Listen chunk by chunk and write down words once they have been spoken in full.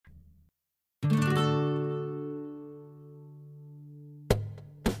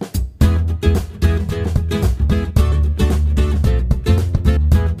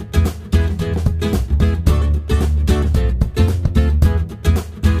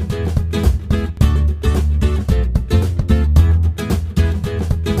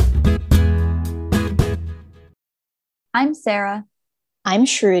I'm Sarah, I'm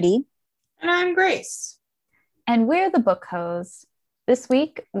Shruti. And I'm Grace. and we're the Book Hoes. This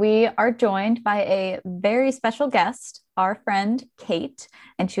week, we are joined by a very special guest, our friend Kate,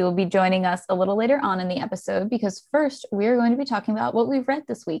 and she will be joining us a little later on in the episode because first, we're going to be talking about what we've read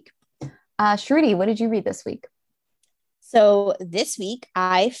this week. Shruti, what did you read this week? So this week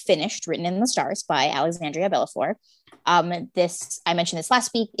I finished Written in the Stars by Alexandria Bellafour. I mentioned this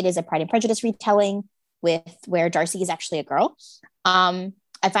last week. It is a Pride and Prejudice retelling with where Darcy is actually a girl.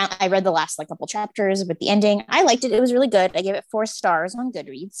 I read the last couple chapters with the ending. I liked it. It was really good. I gave it 4 stars on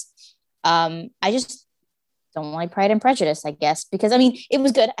Goodreads. I just don't like Pride and Prejudice, I guess, because it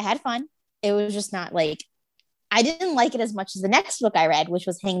was good. I had fun. It was just not I didn't like it as much as the next book I read, which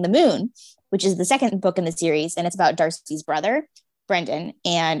was Hang the Moon, which is the second book in the series. And it's about Darcy's brother, Brendan,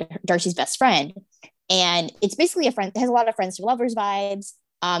 and Darcy's best friend. And it's basically it has a lot of friends to lovers vibes.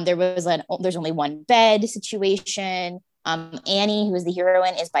 There's only one bed situation. Annie, who is the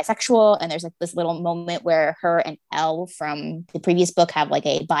heroine, is bisexual. And there's this little moment where her and Elle from the previous book have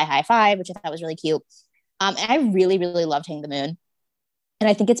a bi high five, which I thought was really cute. And I really, really loved Hang the Moon. And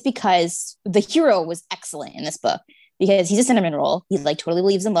I think it's because the hero was excellent in this book because he's a cinnamon roll. He totally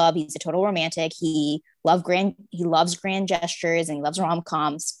believes in love. He's a total romantic. He loves grand gestures and he loves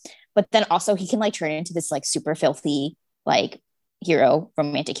rom-coms. But then also he can turn into this super filthy romantic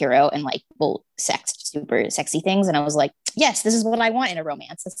hero and super sexy things. And I was like, yes, this is what I want in a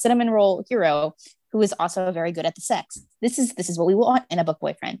romance. A cinnamon roll hero who is also very good at the sex. This is what we want in a book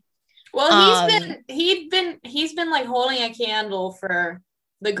boyfriend. Well, he's been holding a candle for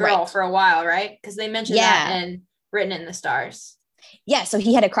the girl right. for a while, right? Because they mentioned that in Written in the Stars. Yeah, so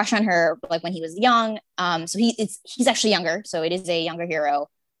he had a crush on her when he was young. So he's actually younger, so it is a younger hero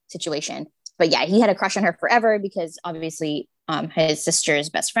situation. But yeah, he had a crush on her forever because obviously his sister's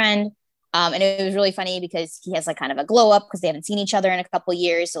best friend. And it was really funny because he has kind of a glow up because they haven't seen each other in a couple of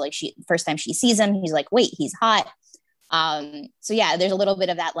years. So first time she sees him, he's like, wait, he's hot. So yeah, there's a little bit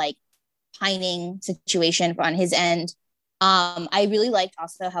of that pining situation on his end. I really liked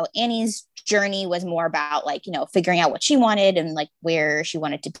also how Annie's journey was more about figuring out what she wanted and where she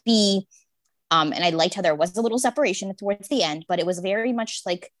wanted to be. And I liked how there was a little separation towards the end, but it was very much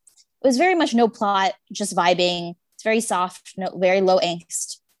no plot, just vibing. It's very soft, very low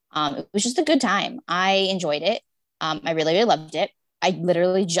angst. It was just a good time. I enjoyed it. I really, really loved it. I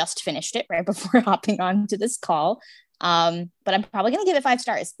literally just finished it right before hopping on to this call. But I'm probably going to give it 5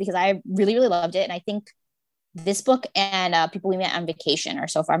 stars because I really, really loved it. And I think this book and People We Met on Vacation are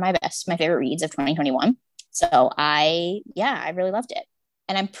so far my favorite reads of 2021. So I really loved it.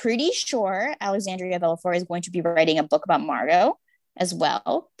 And I'm pretty sure Alexandria Bellafour is going to be writing a book about Margot as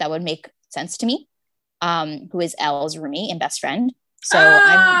well. That would make sense to me. Who is Elle's roomie and best friend. So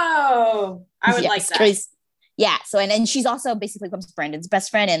I would like that. Yeah. So, and then she's also basically becomes Brendan's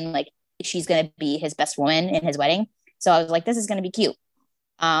best friend and she's going to be his best woman in his wedding. So I was like, this is going to be cute.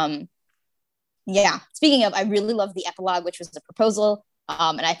 Yeah. Speaking of, I really love the epilogue, which was a proposal.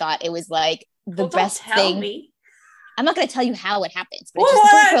 And I thought it was the best thing. Me. I'm not going to tell you how it happens, but it's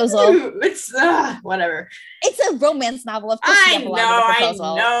just a proposal. It's whatever. It's a romance novel. Of course, the epilogue is a proposal.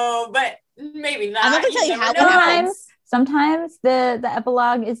 I know, but maybe not. I'm not going to tell you how it happens. Sometimes the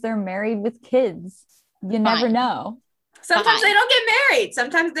epilogue is they're married with kids. You never know. Sometimes they don't get married.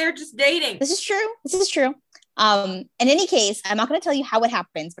 Sometimes they're just dating. This is true. In any case, I'm not going to tell you how it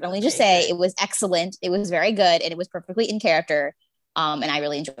happens, but only just say it was excellent. It was very good, and it was perfectly in character. And I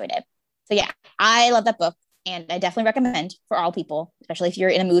really enjoyed it. So yeah, I love that book, and I definitely recommend for all people, especially if you're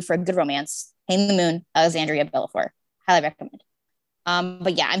in a mood for a good romance. Hang the Moon, Alexandria Bellafour. Highly recommend.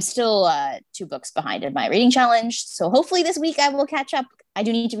 But yeah, I'm still 2 books behind in my reading challenge. So hopefully this week I will catch up. I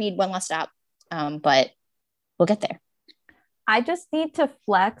do need to read One Last Stop, but we'll get there. I just need to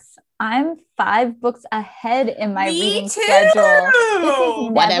flex. I'm 5 books ahead in my reading too. schedule. This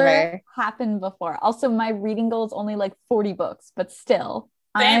has Whatever. never happened before. Also, my reading goal is only 40 books, but still,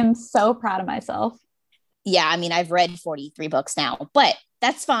 I am so proud of myself. Yeah, I've read 43 books now, but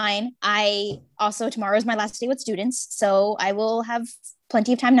that's fine. Tomorrow is my last day with students, so I will have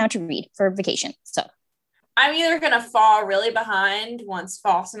plenty of time now to read for vacation. So I'm either going to fall really behind once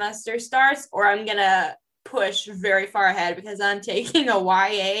fall semester starts, or I'm going to push very far ahead because I'm taking a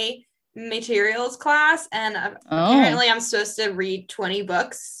YA materials class, and apparently I'm supposed to read 20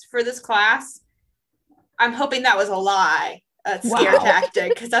 books for this class. I'm hoping that was a lie, a scare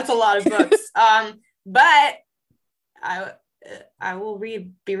tactic, because that's a lot of books. But I will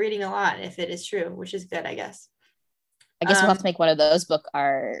be reading a lot if it is true, which is good, I guess. I guess we'll have to make one of those book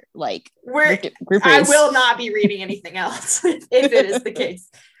our group I will not be reading anything else if it is the case.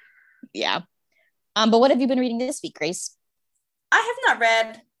 Yeah. But what have you been reading this week, Grace? I have not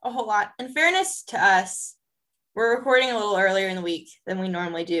read a whole lot. In fairness to us, we're recording a little earlier in the week than we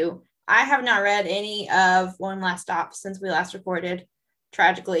normally do. I have not read any of One Last Stop since we last recorded,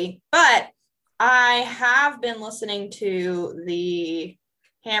 tragically. But I have been listening to the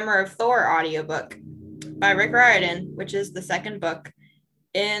Hammer of Thor audiobook by Rick Riordan, which is the second book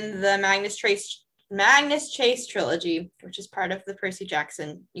in the Magnus Chase trilogy, which is part of the Percy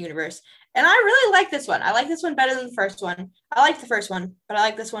Jackson universe. And I really like this one. I like this one better than the first one. I like the first one, but I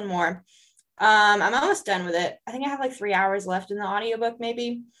like this one more. I'm almost done with it. I think I have like 3 hours left in the audiobook,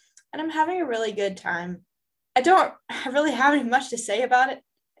 maybe. And I'm having a really good time. I don't really have any much to say about it,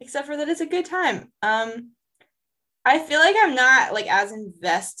 except for that it's a good time. I feel like I'm not like as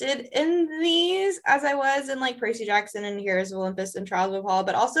invested in these as I was in like Percy Jackson and Heroes of Olympus and Trials of Apollo,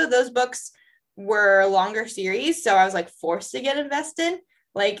 but also those books were longer series, so I was like forced to get invested.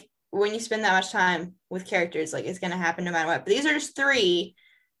 Like when you spend that much time with characters, like it's gonna happen no matter what. But these are just 3,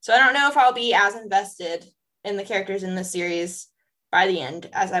 so I don't know if I'll be as invested in the characters in the series by the end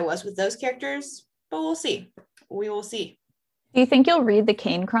as I was with those characters, but we'll see. We will see. Do you think you'll read the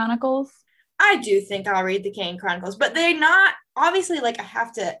Kane Chronicles? I do think I'll read the Kane Chronicles, but they're not, obviously, like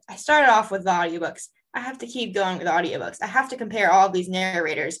I started off with the audiobooks. I have to keep going with audiobooks. I have to compare all of these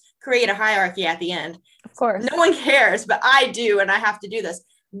narrators, create a hierarchy at the end. Of course. No one cares, but I do, and I have to do this.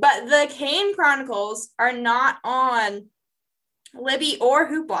 But the Kane Chronicles are not on Libby or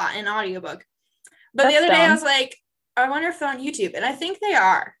Hoopla in audiobook. But the other day I was like, I wonder if they're on YouTube, and I think they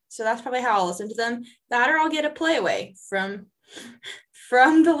are. So that's probably how I'll listen to them. That or I'll get a playaway from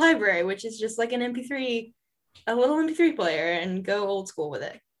the library, which is just like an MP3, a little MP3 player, and go old school with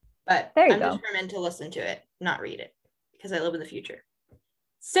it. But I'm determined to listen to it, not read it, because I live in the future.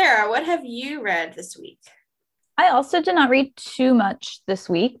 Sarah, what have you read this week? I also did not read too much this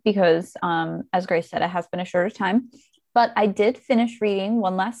week because, as Grace said, it has been a shorter time. But I did finish reading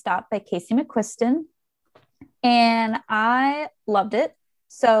One Last Stop by Casey McQuiston, and I loved it.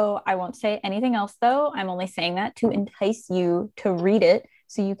 So I won't say anything else, though. I'm only saying that to entice you to read it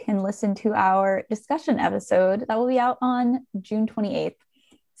so you can listen to our discussion episode that will be out on June 28th.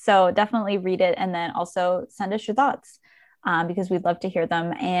 So definitely read it, and then also send us your thoughts because we'd love to hear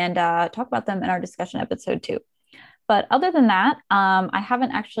them and talk about them in our discussion episode too. But other than that, I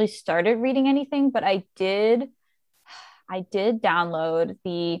haven't actually started reading anything, but I did download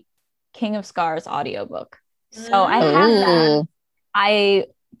the King of Scars audiobook. So I have that. I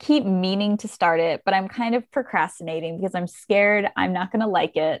keep meaning to start it, but I'm kind of procrastinating because I'm scared I'm not going to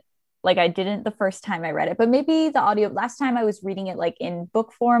like it like I didn't the first time I read it. But maybe the audio, last time I was reading it like in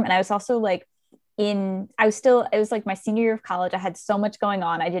book form, and I was also like it was like my senior year of college. I had so much going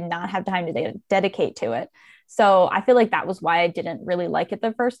on. I did not have time to dedicate to it. So I feel like that was why I didn't really like it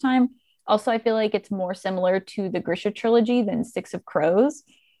the first time. Also, I feel like it's more similar to the Grisha trilogy than Six of Crows,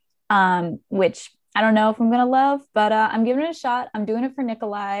 which I don't know if I'm going to love, but I'm giving it a shot. I'm doing it for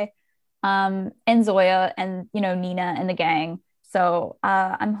Nikolai and Zoya and, Nina and the gang. So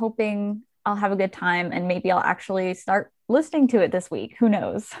I'm hoping I'll have a good time and maybe I'll actually start listening to it this week. Who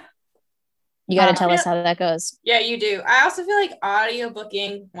knows? You got to tell us how that goes. Yeah, you do. I also feel like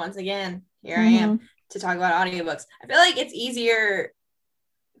audiobooking, once again, here I am to talk about audiobooks. I feel like it's easier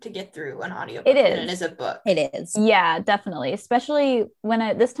to get through an audiobook than it is a book. It is. Yeah, definitely. Especially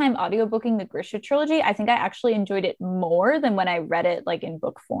when this time audiobooking the Grisha trilogy, I think I actually enjoyed it more than when I read it like in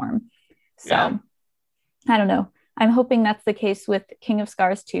book form. So yeah. I don't know. I'm hoping that's the case with King of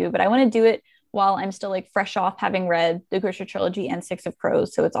Scars too, but I want to do it while I'm still like fresh off having read the Grisha trilogy and Six of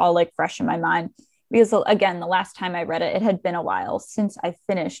Crows. So it's all like fresh in my mind. Because again, the last time I read it, it had been a while since I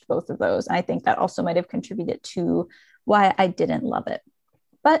finished both of those. And I think that also might have contributed to why I didn't love it.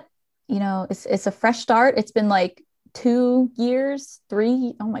 But, it's a fresh start. It's been like 2 years,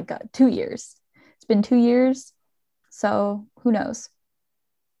 3. Oh my God, 2 years. It's been 2 years. So who knows?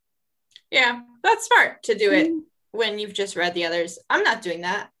 Yeah, that's smart to do it when you've just read the others. I'm not doing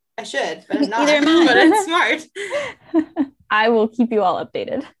that. I should, but I'm not. Either am I. But it's smart. I will keep you all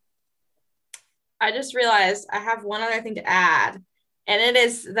updated. I just realized I have one other thing to add, and it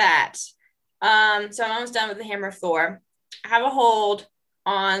is that. So I'm almost done with the Hammer of Thor. I have a hold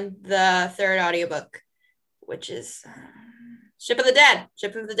on the third audiobook, which is Ship of the Dead.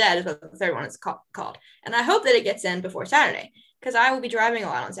 Ship of the Dead is what the third one is called. And I hope that it gets in before Saturday, because I will be driving a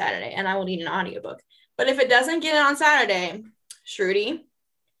lot on Saturday and I will need an audiobook. But if it doesn't get in on Saturday, Shruti,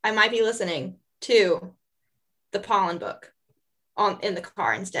 I might be listening to the Pollen book in the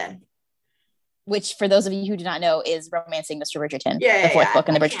car instead. Which, for those of you who do not know, is Romancing Mr. Bridgerton, the fourth book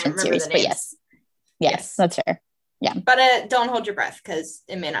in the Bridgerton series. But yes, that's fair. But don't hold your breath because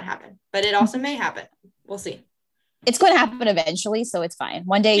it may not happen. But it also may happen. We'll see. It's going to happen eventually, so it's fine.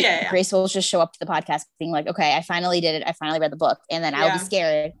 One day, Grace will just show up to the podcast being like, okay, I finally did it. I finally read the book. And then I'll be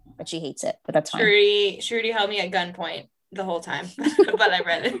scared, but she hates it. But that's fine. Shruti held me at gunpoint the whole time, but I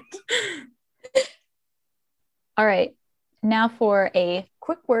read it. All right. Now for a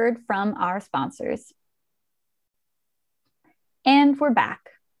quick word from our sponsors. And we're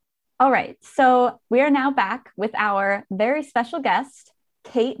back. All right. So we are now back with our very special guest.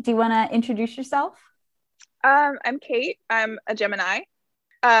 Kate, do you want to introduce yourself? I'm Kate. I'm a Gemini.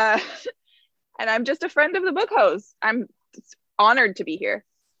 And I'm just a friend of the Book Hose. I'm honored to be here.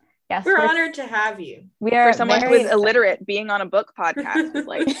 Yes, we're honored to have you. We are for someone who is illiterate. Being on a book podcast is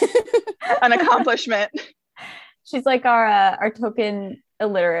like an accomplishment. She's like our token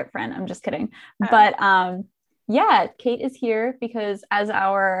illiterate friend. I'm just kidding. But yeah, Kate is here because as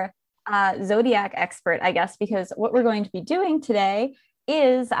our zodiac expert, I guess, because what we're going to be doing today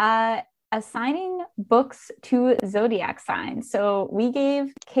is assigning books to zodiac signs. So we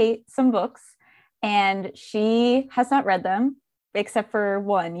gave Kate some books and she has not read them except for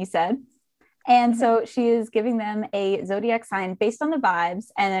one, you said. And so she is giving them a zodiac sign based on the vibes.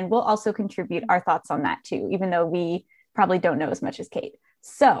 And then we'll also contribute our thoughts on that too, even though we probably don't know as much as Kate.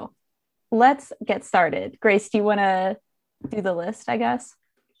 So let's get started. Grace, do you want to do the list, I guess?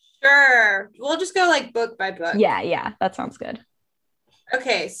 Sure. We'll just go like book by book. Yeah. That sounds good.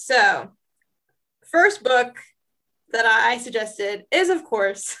 Okay, so first book that I suggested is, of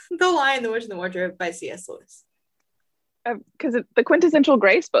course, The Lion, the Witch, and the Wardrobe by C.S. Lewis. Because it's the quintessential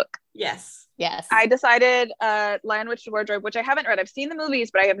Grace book. Yes. I decided Lion, Witch, and Wardrobe, which I haven't read. I've seen the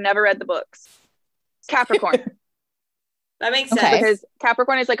movies, but I have never read the books. Capricorn. That makes sense. Because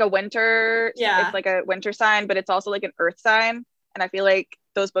Capricorn is like a winter, it's like a winter sign, but it's also like an earth sign. And I feel like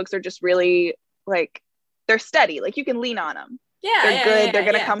those books are just really like, they're steady. Like you can lean on them. They're good. They're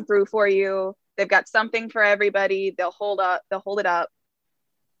going to come through for you. They've got something for everybody. They'll hold it up.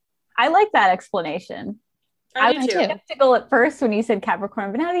 I like that explanation. I was skeptical at first when you said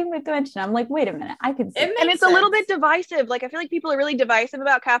Capricorn, but now that you mention, I'm like, wait a minute, I could see it. And it's a little bit divisive. Like I feel like people are really divisive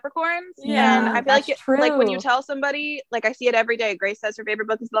about Capricorns. Yeah, and I feel like when you tell somebody, like I see it every day. Grace says her favorite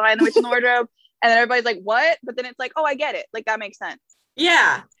book is The Lion, the Witch, and the Wardrobe, and then everybody's like, what? But then it's like, oh, I get it. Like that makes sense.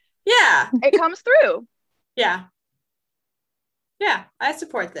 Yeah. It comes through. Yeah, I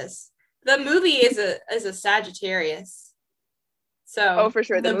support this. The movie is a Sagittarius. So for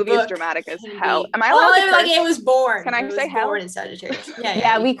sure. The movie is dramatic as hell. Am I allowed to curse? Like it was born. Can I say hell? Born in Sagittarius.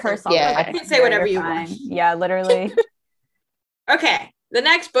 Yeah, we curse all the time. You can say whatever you want. Yeah, literally. Okay. The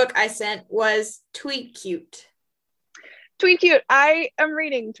next book I sent was Tweet Cute. Tweet Cute. I am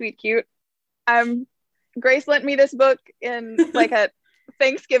reading Tweet Cute. Grace lent me this book in like a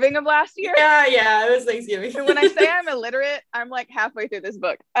Thanksgiving of last year. Yeah, it was Thanksgiving. And when I say I'm illiterate, I'm like halfway through this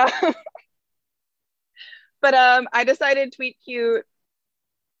book. But I decided Tweet Cute.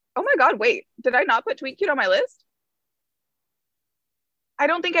 Oh my God, wait. Did I not put Tweet Cute on my list? I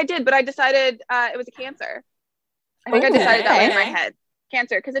don't think I did, but I decided it was a Cancer. I think I decided that way in my head.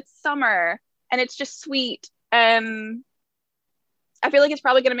 Cancer, because it's summer and it's just sweet. I feel like it's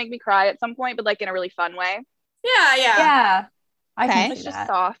probably going to make me cry at some point, but like in a really fun way. Yeah. It's just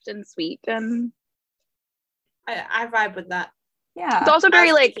soft and sweet. And I vibe with that. Yeah. It's also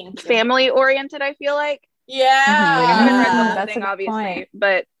very like family oriented, I feel like. Yeah. Like, I haven't read the whole That's thing, a good obviously, point.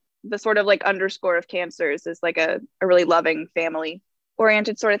 but the sort of like underscore of Cancers is like a really loving family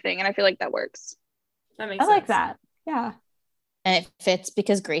oriented sort of thing. And I feel like that works. That makes sense. I like that. Yeah. And it fits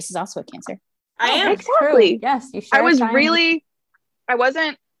because Grace is also a Cancer. I am. Exactly. Yes, you sure. I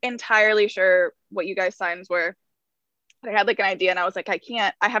wasn't entirely sure what you guys' signs were. But I had like an idea and I was like, I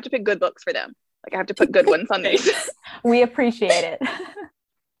have to pick good books for them. Like I have to put good ones on these. We appreciate it.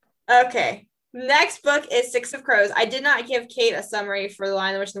 Okay. Next book is Six of Crows. I did not give Kate a summary for The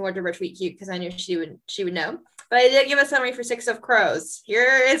Lion, the Witch, and the Wardrobe or Tweet Cute because I knew she would know. But I did give a summary for Six of Crows.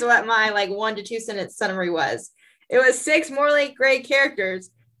 Here is what my like 1 to 2 sentence summary was. It was 6 morally great characters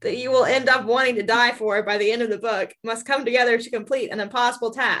that you will end up wanting to die for by the end of the book must come together to complete an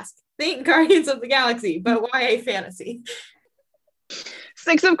impossible task. Think Guardians of the Galaxy, but YA fantasy.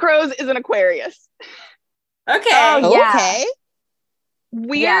 Six of Crows is an Aquarius. Okay. Oh, yeah. Okay.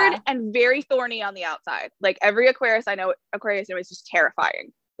 Weird and very thorny on the outside. Like every Aquarius I know is just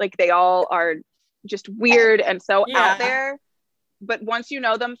terrifying. Like they all are just weird and so out there. But once you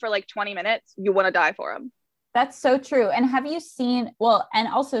know them for like 20 minutes, you want to die for them. That's so true. And have you seen, well, and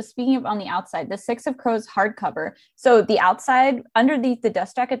also speaking of on the outside, the Six of Crows hardcover. So the outside, underneath the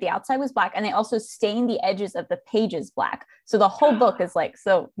dust jacket, the outside was black, and they also stained the edges of the pages black. So the whole book is like,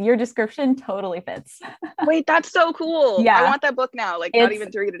 so your description totally fits. Wait, that's so cool. Yeah. I want that book now. Like, not even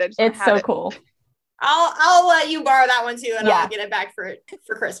to read it. I just want to have so it. Cool. I'll let you borrow that one too, and I'll get it back for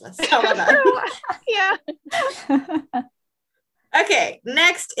Christmas. How about that? Yeah. Okay,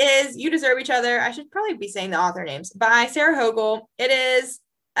 next is You Deserve Each Other. I should probably be saying the author names. By Sarah Hogel. It is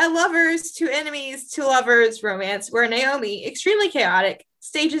a lovers to enemies to lovers romance where Naomi, extremely chaotic,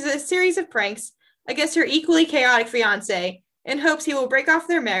 stages a series of pranks against her equally chaotic fiance in hopes he will break off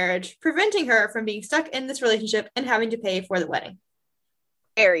their marriage, preventing her from being stuck in this relationship and having to pay for the wedding.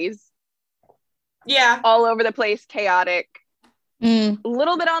 Aries. Yeah. All over the place, chaotic. A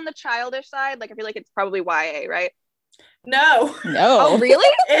little bit on the childish side. Like, I feel like it's probably YA, right? No. Oh, really?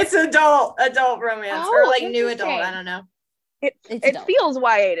 It's adult romance or like new adult. I don't know. It feels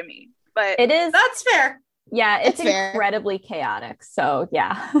YA to me, but it is. That's fair. Yeah, it's incredibly chaotic. So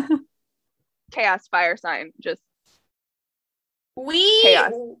yeah. Chaos fire sign. Just we had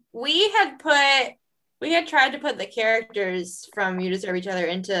tried to put the characters from You Deserve Each Other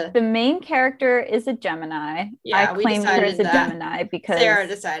into the main character is a Gemini. Yeah, I claimed her as a Gemini because Sarah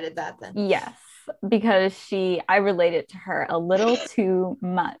decided that then. Yes. Because I related to her a little too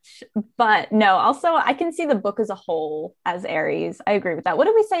much. But no, also I can see the book as a whole as Aries. I agree with that. What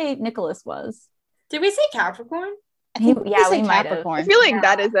did we say Nicholas was? Did we say Capricorn? We might have. I feel like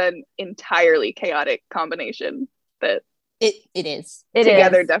that is an entirely chaotic combination that it is.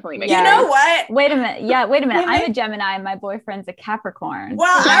 Together definitely makes sense. You know what? Wait a minute. Yeah, wait a minute. I'm a Gemini and my boyfriend's a Capricorn.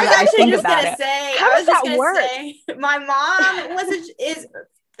 Well, I was actually just gonna say, how does that work? My mom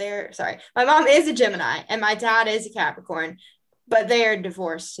my mom is a Gemini and my dad is a Capricorn, but they are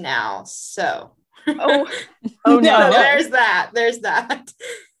divorced now. So no. So there's that.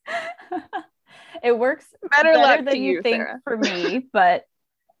 It works better than you think, Sarah. For me, but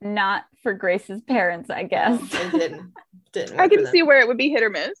not for Grace's parents, I guess. It didn't work. I can see where it would be hit or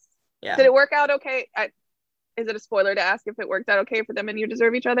miss. Yeah. Did it work out okay? Is it a spoiler to ask if it worked out okay for them and You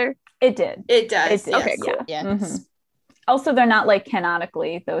Deserve Each Other? It did. It does. Okay, cool. Yeah. Mm-hmm. Also, they're not like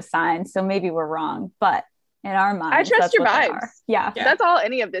canonically those signs, so maybe we're wrong, but in our minds, I trust your vibes. Yeah. That's all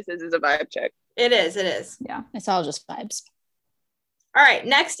any of this is a vibe check. It is. Yeah. It's all just vibes. All right,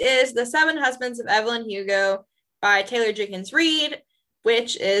 next is The Seven Husbands of Evelyn Hugo by Taylor Jenkins Reid,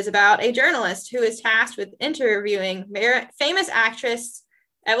 which is about a journalist who is tasked with interviewing famous actress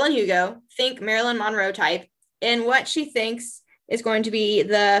Evelyn Hugo, think Marilyn Monroe type, in what she thinks is going to be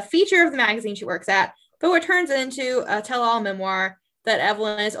the feature of the magazine she works at, but what turns into a tell-all memoir that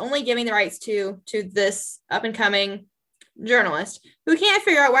Evelyn is only giving the rights to this up-and-coming journalist who can't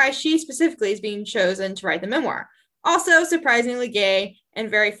figure out why she specifically is being chosen to write the memoir. Also surprisingly gay and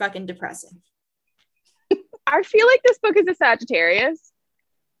very fucking depressing. I feel like this book is a Sagittarius.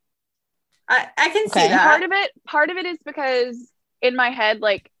 I can see that. Part of it is because in my head,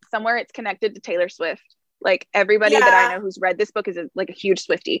 like somewhere it's connected to Taylor Swift. Like everybody that I know who's read this book is like a huge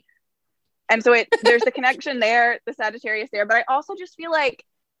Swiftie. And so there's the connection there, the Sagittarius there, but I also just feel like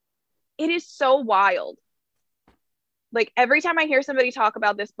it is so wild. Like every time I hear somebody talk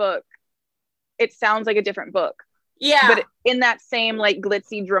about this book, it sounds like a different book. Yeah. But in that same like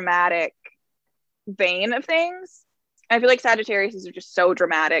glitzy, dramatic vein of things, I feel like Sagittarius are just so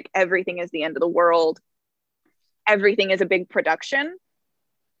dramatic. Everything is the end of the world. Everything is a big production.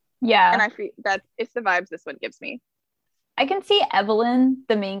 Yeah. And I feel that it's the vibes this one gives me. I can see Evelyn,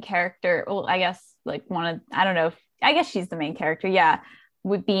 the main character. Well, I guess like I guess she's the main character. Yeah.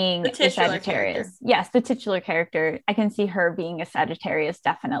 With being a Sagittarius. Character. Yes, the titular character. I can see her being a Sagittarius,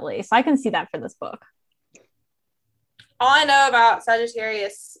 definitely. So I can see that for this book. All I know about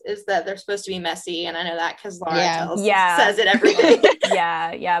Sagittarius is that they're supposed to be messy, and I know that because Laura says it every day.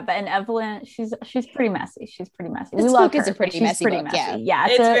 yeah. But in Evelyn, she's pretty messy. She's pretty messy. This book is a pretty messy book. Yeah,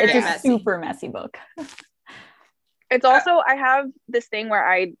 it's a super messy book. It's also, I have this thing where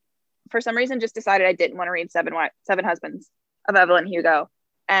I, for some reason, just decided I didn't want to read Seven Husbands of Evelyn Hugo.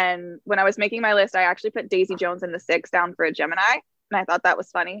 And when I was making my list, I actually put Daisy Jones and the Six down for a Gemini. And I thought that was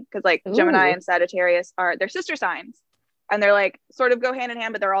funny because like Gemini and Sagittarius they're sister signs. And they're like sort of go hand in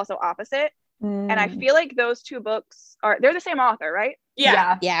hand, but they're also opposite. And I feel like those two books they're the same author, right?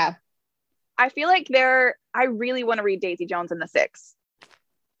 Yeah. I feel like I really want to read Daisy Jones and the Six.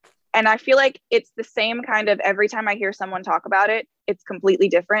 And I feel like it's the same kind of every time I hear someone talk about it, it's completely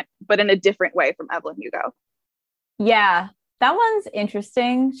different, but in a different way from Evelyn Hugo. Yeah, that one's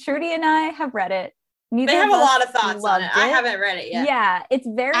interesting. Shruti and I have read it. They have a lot of thoughts on it. I haven't read it yet. Yeah, it's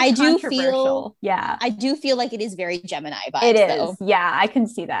very I do feel like it is very Gemini vibes. It is. Though. Yeah, I can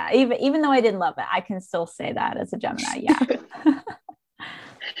see that. Even though I didn't love it, I can still say that as a Gemini. Yeah.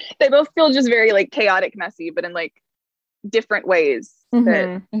 They both feel just very like chaotic, messy, but in like different ways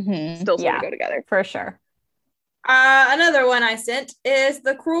that still sort of go together. For sure. Another one I sent is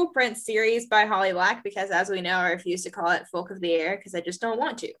the Cruel Prince series by Holly Black, because as we know, I refuse to call it Folk of the Air because I just don't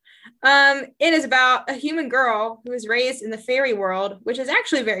want to. It is about a human girl who is raised in the fairy world, which is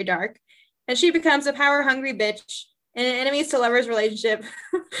actually very dark, and she becomes a power-hungry bitch in an enemies to lovers relationship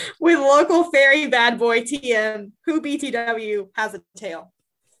with local fairy bad boy TM, who BTW has a tail.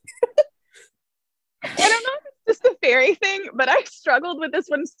 I don't know if it's just the fairy thing, but I struggled with this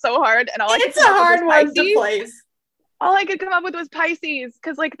one so hard, and it's a hard one to place. All I could come up with was Pisces,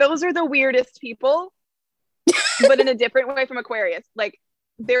 because like those are the weirdest people, but in a different way from Aquarius. Like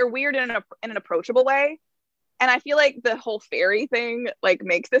they're weird in an approachable way, and I feel like the whole fairy thing like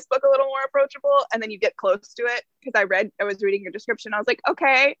makes this book a little more approachable. And then you get close to it, because I was reading your description, I was like,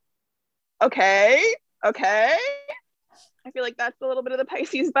 okay. I feel like that's a little bit of the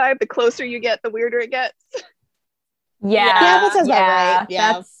Pisces vibe. The closer you get, the weirder it gets. Yeah, that sounds about right.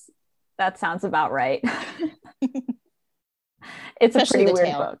 Yeah, that sounds about right. It's especially a pretty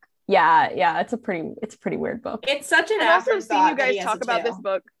weird book. Yeah, it's a pretty weird book. It's such an I've also seen you guys talk about this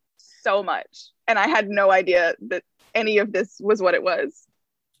book so much, and I had no idea that any of this was what it was.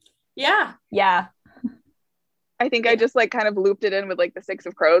 Yeah. I think I just like kind of looped it in with like the Six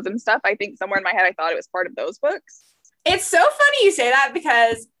of Crows and stuff. I think somewhere in my head I thought it was part of those books. It's so funny you say that,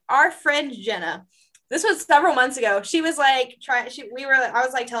 because our friend Jenna, this was several months ago, she was like I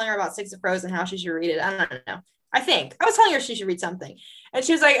was like telling her about Six of Crows and how she should read it. I don't know. I think I was telling her she should read something, and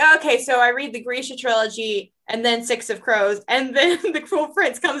she was like, okay, so I read the Grisha trilogy and then Six of Crows, and then the Cruel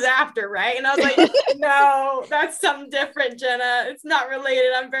Prince comes after, right? And I was like, no, that's something different, Jenna. It's not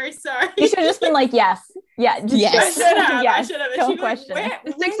related. I'm very sorry. You should have just been like, yes. I should have. Don't question.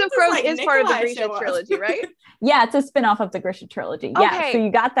 The Six of Crows is part of the Grisha trilogy, right? Yeah, it's a spin-off of the Grisha trilogy. Yeah, okay. So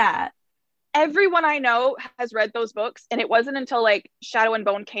you got that. Everyone I know has read those books, and it wasn't until like Shadow and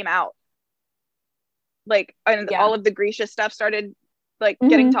Bone came out, like, and all of the Grisha stuff started like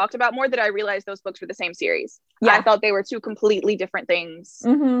getting talked about more, that I realized those books were the same series. Yeah. I thought they were two completely different things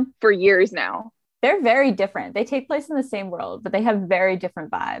for years now. They're very different. They take place in the same world, but they have very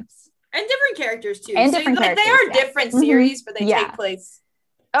different vibes. And different characters too. And different characters. They are different series, but they take place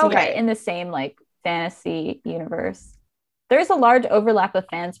in the same like fantasy universe. There's a large overlap of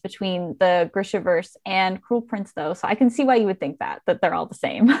fans between the Grishaverse and Cruel Prince, though, so I can see why you would think that they're all the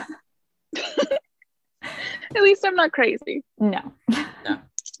same. At least I'm not crazy. No.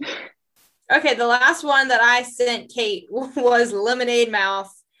 Okay, the last one that I sent Kate was Lemonade Mouth.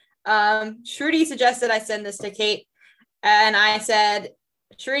 Shruti suggested I send this to Kate, and I said,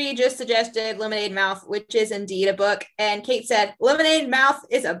 Shruti just suggested Lemonade Mouth, which is indeed a book, and Kate said, Lemonade Mouth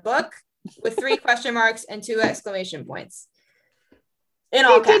is a book with 3 question marks and 2 exclamation points. In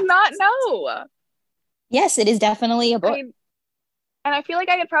all caps. I did not know. Yes, it is definitely a book. And I feel like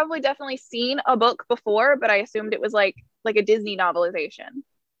I had probably definitely seen a book before, but I assumed it was like a Disney novelization.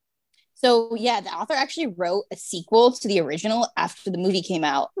 So yeah, the author actually wrote a sequel to the original after the movie came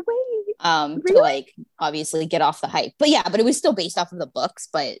out. Really? To like obviously get off the hype. But it was still based off of the books.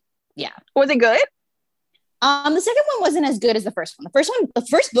 But yeah. Was it good? The second one wasn't as good as the first one. The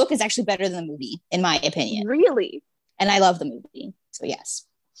first book is actually better than the movie, in my opinion. Really? And I love the movie. So yes.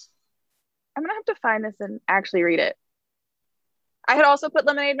 I'm gonna have to find this and actually read it. I had also put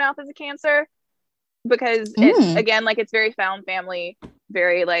Lemonade Mouth as a Cancer, because it's again like it's very found family,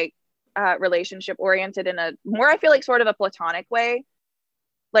 very like relationship oriented in a more, I feel like, sort of a platonic way.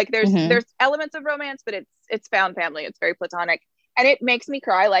 Like there's elements of romance, but it's found family. It's very platonic, and it makes me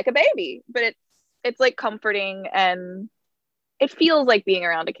cry like a baby. But it's like comforting, and it feels like being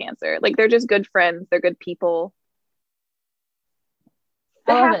around a Cancer. Like they're just good friends. They're good people.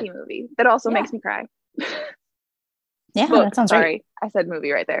 The happy movie that also makes me cry. Yeah, that sounds right. I said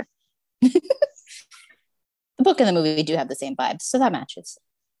movie right there. The book and the movie do have the same vibes, so that matches.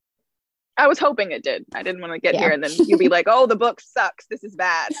 I was hoping it did. I didn't want to get here and then you'd be like, oh, the book sucks. This is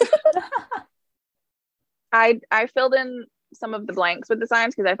bad. I filled in some of the blanks with the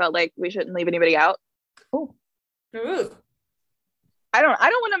signs because I felt like we shouldn't leave anybody out. Ooh. I don't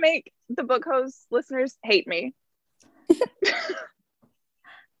want to make the book host listeners hate me.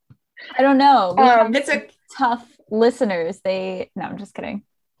 I don't know. It's a tough listeners. No, I'm just kidding.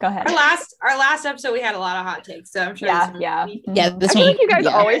 Go ahead. Our last episode, we had a lot of hot takes, so I'm sure. Yeah. I feel like you guys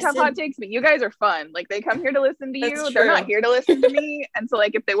always have hot takes, but you guys are fun. Like, they come here to listen to you. They're not here to listen to me. And so,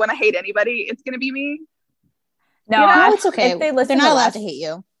 like, if they want to hate anybody, it's gonna be me. No, it's okay. They're not allowed to hate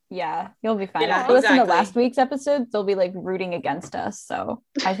you. Yeah, you'll be fine. Yeah, if they listen to last week's episode, they'll be like rooting against us. So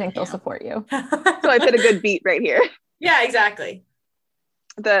I think they'll support you. So I put a good beat right here. Yeah, exactly.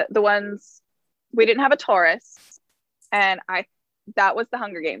 The ones we didn't have a Taurus, and that was the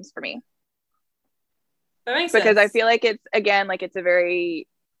Hunger Games for me. That makes because sense. I feel like it's again like it's a very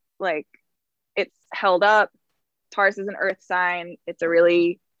like it's held up. Taurus is an earth sign. It's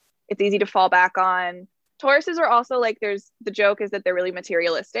easy to fall back on. Tauruses are also like the joke is that they're really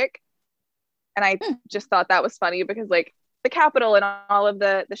materialistic. And I just thought that was funny because like the Capitol and all of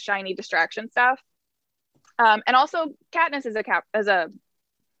the shiny distraction stuff. And also Katniss is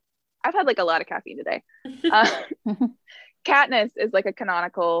I've had like a lot of caffeine today. Katniss is like a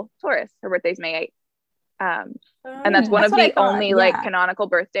canonical Taurus. Her birthday's May 8th. And that's one of the only like canonical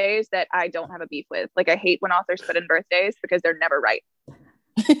birthdays that I don't have a beef with. Like I hate when authors put in birthdays because they're never right.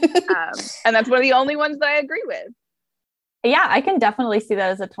 And that's one of the only ones that I agree with. Yeah, I can definitely see that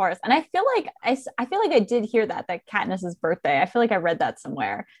as a Taurus. And I feel like I did hear that Katniss's birthday. I feel like I read that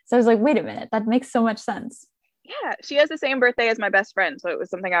somewhere. So I was like, wait a minute, that makes so much sense. Yeah, she has the same birthday as my best friend, so it was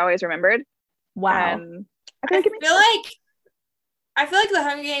something I always remembered. Wow. I feel like the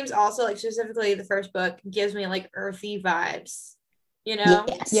Hunger Games also, like specifically the first book, gives me like earthy vibes. You know?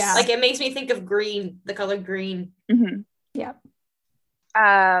 Yes. Yeah. Like it makes me think of green, the color green. Mm-hmm. Yeah.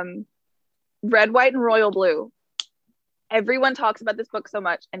 Red, White, and Royal Blue. Everyone talks about this book so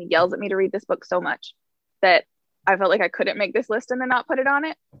much and yells at me to read this book so much that I felt like I couldn't make this list and then not put it on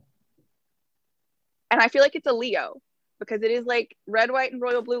it. And I feel like it's a Leo because it is like Red, White, and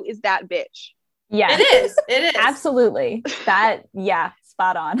Royal Blue is that bitch. Yeah, it is. Absolutely. That, yeah,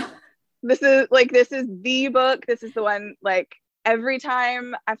 spot on. This is the book. This is the one, like, every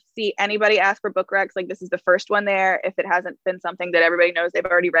time I see anybody ask for book recs, like, this is the first one there. If it hasn't been something that everybody knows they've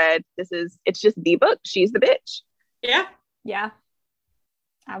already read, it's just the book. She's the bitch. Yeah. Yeah.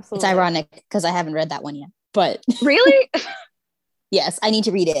 Absolutely. It's ironic because I haven't read that one yet. But really? Yes, I need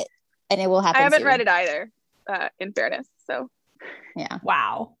to read it. And it will happen. I haven't soon. read it either, in fairness. So, yeah.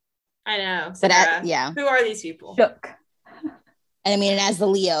 Wow. I know. But Sarah, who are these people? Shook. And I mean, and as the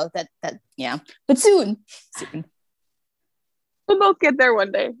Leo, that yeah. But soon. We'll both get there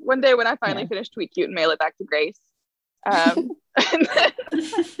one day. One day when I finally finish Tweet Cute and mail it back to Grace. And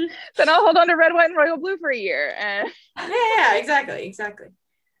then I'll hold on to Red, White, and Royal Blue for a year. Yeah, exactly.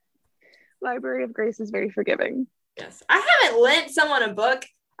 Library of Grace is very forgiving. Yes. I haven't lent someone a book.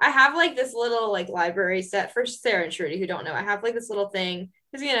 I have like this little like library set for Sarah and Trudy who don't know. I have like this little thing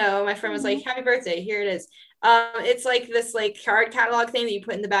because my friend was like, happy birthday, here it is. It's like this like card catalog thing that you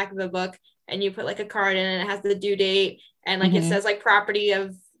put in the back of a book and you put like a card in and it has the due date and like it says like property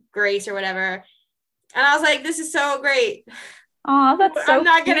of Grace or whatever. And I was like, this is so great. Oh, that's so I'm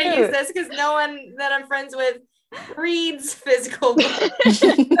not cute. gonna use this because no one that I'm friends with reads physical books.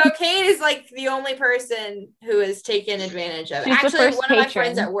 So Kate is like the only person who has taken advantage of it. Actually, one of my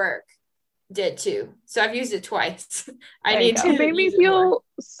friends at work did too. So I've used it twice. It made me feel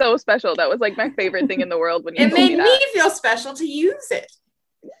so special. That was like my favorite thing in the world when you it made me feel special to use it.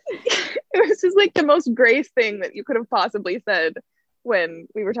 It was just like the most Grace thing that you could have possibly said when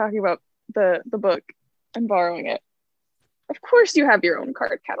we were talking about the book and borrowing it. Of course you have your own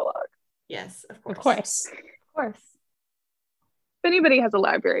card catalog. Yes, of course. Of course. If anybody has a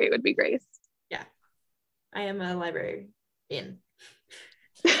library, it would be Grace. Yeah. I am a librarian.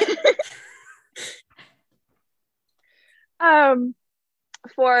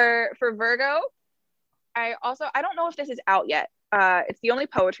 For Virgo, I don't know if this is out yet. It's the only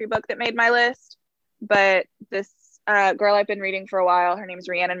poetry book that made my list, but this girl I've been reading for a while, her name's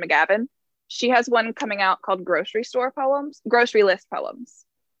Rhiannon McGavin. She has one coming out called Grocery List Poems.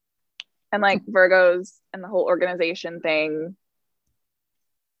 And like Virgos and the whole organization thing.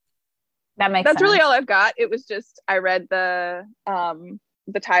 That's sense. Really all I've got. It was just I read the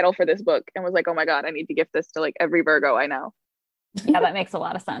title for this book and was like, oh my god, I need to gift this to like every Virgo I know. Yeah, that makes a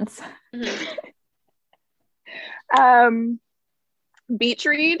lot of sense. Beach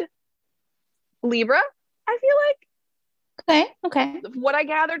read, Libra, I feel like. Okay. What I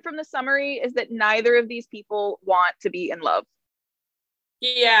gathered from the summary is that neither of these people want to be in love.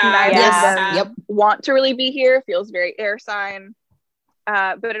 Yeah. Neither of them want to really be here. Feels very air sign.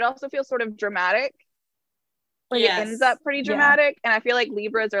 But it also feels sort of dramatic. Like it ends up pretty dramatic. And I feel like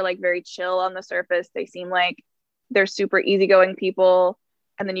Libras are like very chill on the surface. They seem like they're super easygoing people.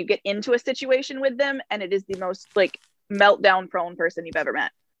 And then you get into a situation with them and it is the most like meltdown prone person you've ever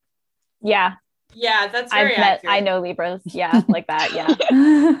met. Yeah. Yeah, that's very accurate. I know Libras. Yeah, like that. Yeah.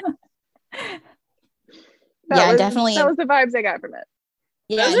 Definitely. That was the vibes I got from it.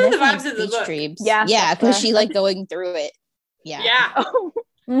 Yeah, those are the vibes of the book. Dreams. Yeah, because she like going through it. Yeah. Oh.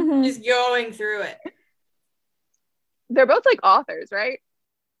 Just going through it. They're both like authors, right?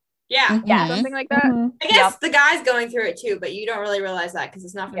 Yeah. Yeah. Something like that. I guess the guy's going through it too, but you don't really realize that because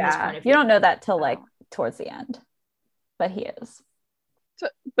it's not from his point of view. You don't know that till like towards the end, but he is. So,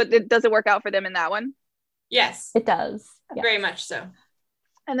 but does it work out for them in that one? Yes. It does. Yes. Very much so.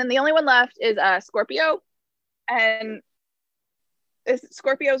 And then the only one left is Scorpio. And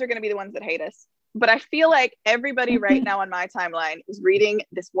Scorpios are going to be the ones that hate us. But I feel like everybody right now on my timeline is reading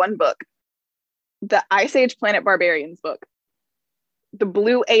this one book, the Ice Age Planet Barbarians book, the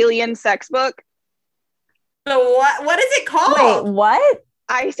Blue Alien Sex book. The what? What is it called? Wait, what?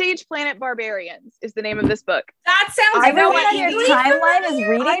 Ice Age Planet Barbarians is the name of this book. That sounds everyone on your timeline is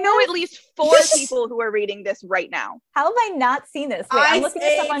reading. I know at least 4 people who are reading this right now. How have I not seen this? Wait, I'm looking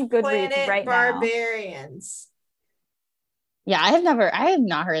this up on Goodreads right now. Barbarians. Yeah, I have not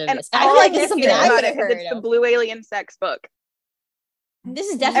heard of this. I feel like this is something I would have heard. It's the Blue Alien Sex book. This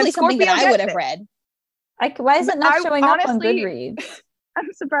is definitely something that I would have read. Why is it not showing up on Goodreads?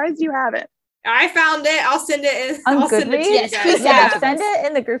 I'm surprised you haven't. I found it. I'll send it in. On Goodreads? Yes, send it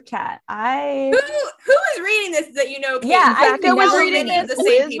in the group chat. Who is reading this that you know? Kate? Yeah, I was reading this.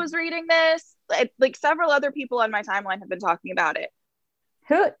 Liz was reading this. Like several other people on my timeline have been talking about it.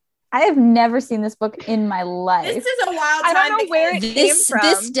 I have never seen this book in my life. This is a wild time. I don't know where it came from.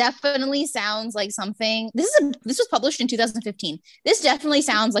 This definitely sounds like something. This was published in 2015. This definitely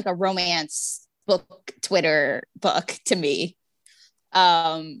sounds like a romance book, Twitter book to me.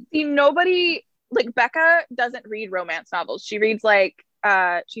 See, nobody like Becca doesn't read romance novels. She reads like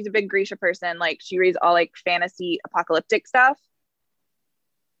she's a big Grisha person. Like she reads all like fantasy apocalyptic stuff.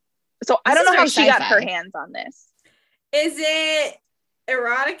 So I don't know how she got her hands on this. Is it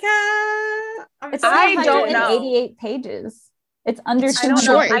erotica? It's I don't know. 88 pages. It's under 2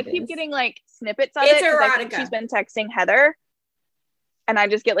 short. I keep getting like snippets of it. I think she's been texting Heather, and I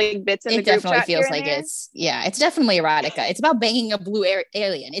just get like bits in the group chat. It definitely feels like it's definitely erotica. It's about banging a blue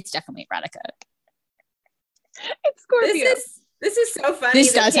alien. It's definitely erotica. It's Scorpio. This is so funny.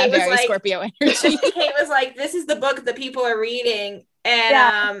 This does have very Scorpio energy. Kate was like, "This is the book that people are reading,"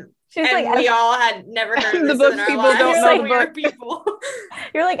 and we all had never heard of the this book. In our people lives. don't know the book. People.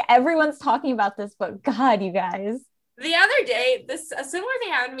 You're like, everyone's talking about this book. God, you guys. The other day, a similar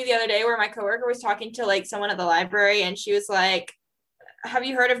thing happened to me the other day where my coworker was talking to like someone at the library, and she was like, "Have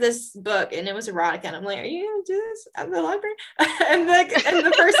you heard of this book?" And it was erotica, and I'm like, "Are you gonna do this at the library?" and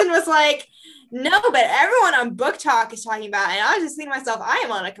the person was like, "No, but everyone on Book Talk is talking about it." And I was just thinking to myself, I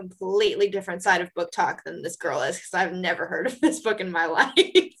am on a completely different side of Book Talk than this girl is, because I've never heard of this book in my life.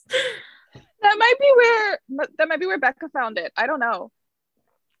 That might be where Becca found it. I don't know.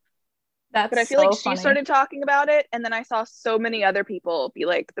 But I feel like she started talking about it, and then I saw so many other people be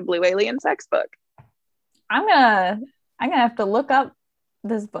like, the Blue Alien Sex book. I'm gonna have to look up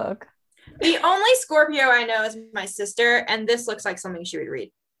this book. The only Scorpio I know is my sister, and this looks like something she would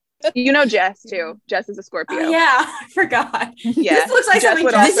read. You know Jess too. Jess is a Scorpio. Oh, yeah, I forgot. Yeah, this looks like something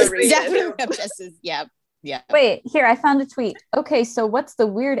Jess would definitely Jess's. Yeah. Wait, here, I found a tweet. Okay, so what's the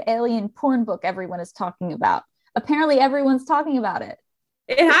weird alien porn book everyone is talking about? Apparently everyone's talking about it.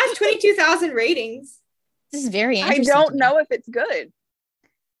 It has 22,000 ratings. This is very interesting. I don't know if it's good.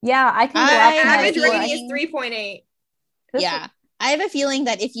 Yeah, I can go average rating is 3.8. Yeah. I have a feeling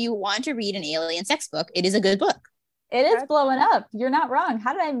that if you want to read an alien sex book, it is a good book. It is blowing up. You're not wrong.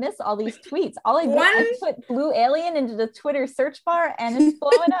 How did I miss all these tweets? I put Blue Alien into the Twitter search bar and it's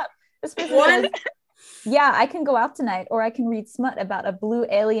blowing up. This person says, yeah, I can go out tonight, or I can read smut about a blue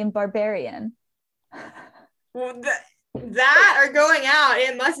alien barbarian. Well, that or going out,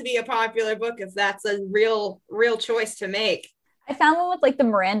 it must be a popular book if that's a real choice to make. I found one with like the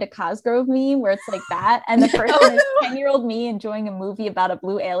Miranda Cosgrove meme where it's like that, and the first one is 10-year-old me enjoying a movie about a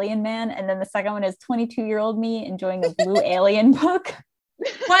blue alien man, and then the second one is 22-year-old me enjoying a blue alien book.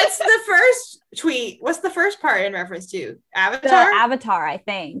 What's the first tweet? What's the first part in reference to? Avatar? Avatar, I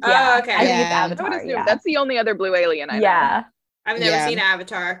think. Yeah. Oh, okay. I think it's Avatar. Yeah. That's the only other blue alien I know. Yeah. I've never seen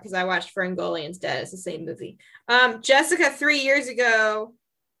Avatar because I watched Ferngullian's Dead. It's the same movie. Jessica 3 years ago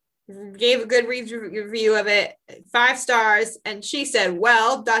gave a good review of it, 5 stars, and she said,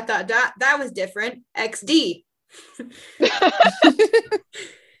 well, ... that was different. XD.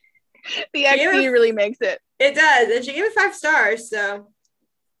 The XD really makes it. It does, and she gave it 5 stars, so.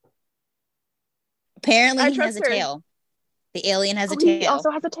 Apparently he has a tail. The alien has a tail. He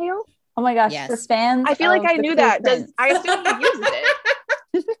also has a tail? Oh my gosh, for fans. I feel like I knew that. I assume he uses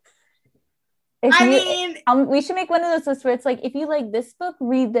it. We should make one of those lists where it's like, if you like this book,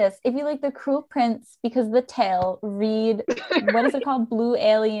 read this. If you like The Cruel Prince because of the tale, read what is it called? Blue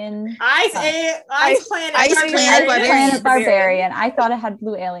Alien. Ice Planet Barbarian. I thought it had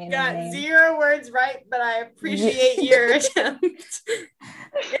Blue Alien. Got 0 words right, but I appreciate your attempt.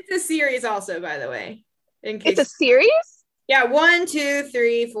 It's a series, also, by the way. It's a series. Yeah, 1, 2,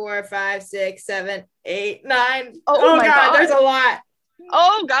 3, 4, 5, 6, 7, 8, 9. Oh my God, there's a lot.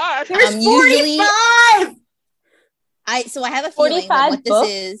 Oh God, there's 45. So I have a feeling what this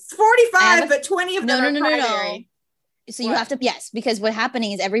is. 45, but 20 of them are primary. So you have to, yes, because what's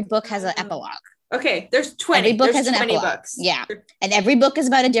happening is every book has an epilogue. Okay, there's 20. Every book has an 20 epilogue. Books. Yeah, and every book is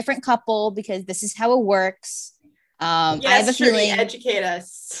about a different couple because this is how it works. I have a feeling. Educate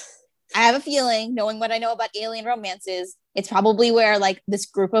us. I have a feeling, knowing what I know about alien romances, it's probably where like this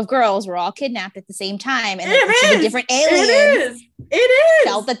group of girls were all kidnapped at the same time, and the different aliens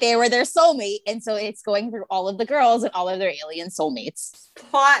felt that they were their soulmate, and so it's going through all of the girls and all of their alien soulmates.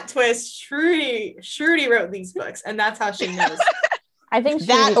 Plot twist: Shruti wrote these books, and that's how she knows. I think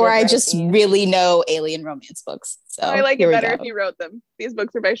that, or I just really know alien romance books. So I like it better if you wrote them. These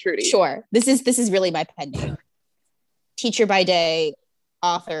books are by Shruti. Sure, this is really my pen name. Teacher by day,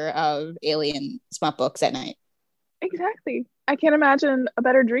 author of alien smut books at night. Exactly. I can't imagine a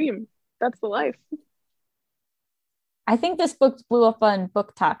better dream. That's the life. I think this book blew up on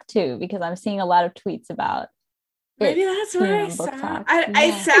Book Talk too, because I'm seeing a lot of tweets about maybe that's what I saw.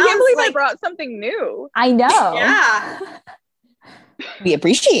 I can't believe I brought something new. I know. Yeah. We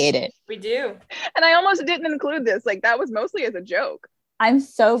appreciate it. We do. And I almost didn't include this. Like, that was mostly as a joke. I'm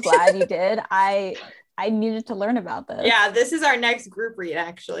so glad you did. I needed to learn about this. Yeah, this is our next group read,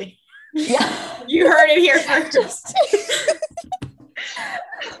 actually. Yeah. You heard it here first.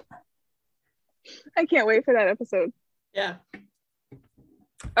 I can't wait for that episode. Yeah.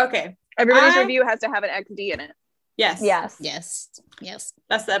 Okay. Everybody's review has to have an XD in it. Yes. That's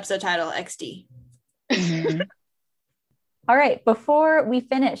the episode title, XD. Mm-hmm. All right. Before we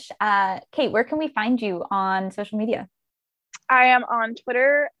finish, Kate, where can we find you on social media? I am on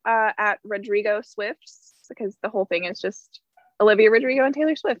Twitter at Rodrigo Swifts, because the whole thing is just Olivia Rodrigo and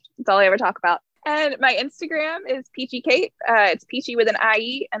Taylor Swift. That's all I ever talk about. And my Instagram is Peachy Kate. It's Peachy with an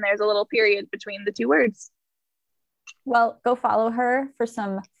IE, and there's a little period between the 2 words. Well, go follow her for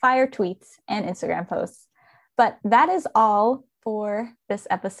some fire tweets and Instagram posts. But that is all for this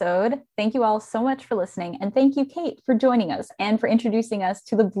episode. Thank you all so much for listening. And thank you, Kate, for joining us and for introducing us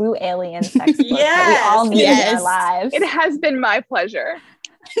to the Blue Alien textbook that we all need in our lives. It has been my pleasure.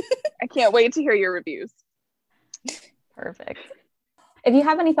 I can't wait to hear your reviews. Perfect. If you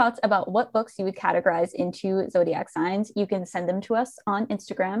have any thoughts about what books you would categorize into zodiac signs, you can send them to us on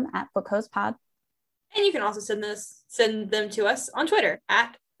Instagram at BookHostPod. And you can also send them to us on Twitter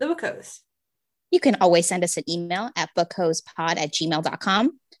at The Bookhost. You can always send us an email at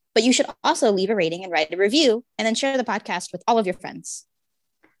bookhostpod@gmail.com, but you should also leave a rating and write a review, and then share the podcast with all of your friends.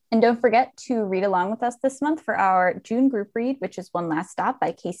 And don't forget to read along with us this month for our June group read, which is One Last Stop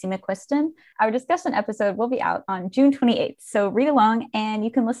by Casey McQuiston. Our discussion episode will be out on June 28th. So read along and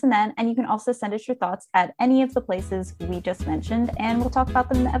you can listen then. And you can also send us your thoughts at any of the places we just mentioned, and we'll talk about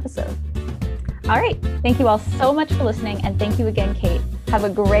them in the episode. All right. Thank you all so much for listening. And thank you again, Kate. Have a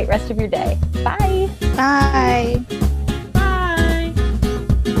great rest of your day. Bye. Bye.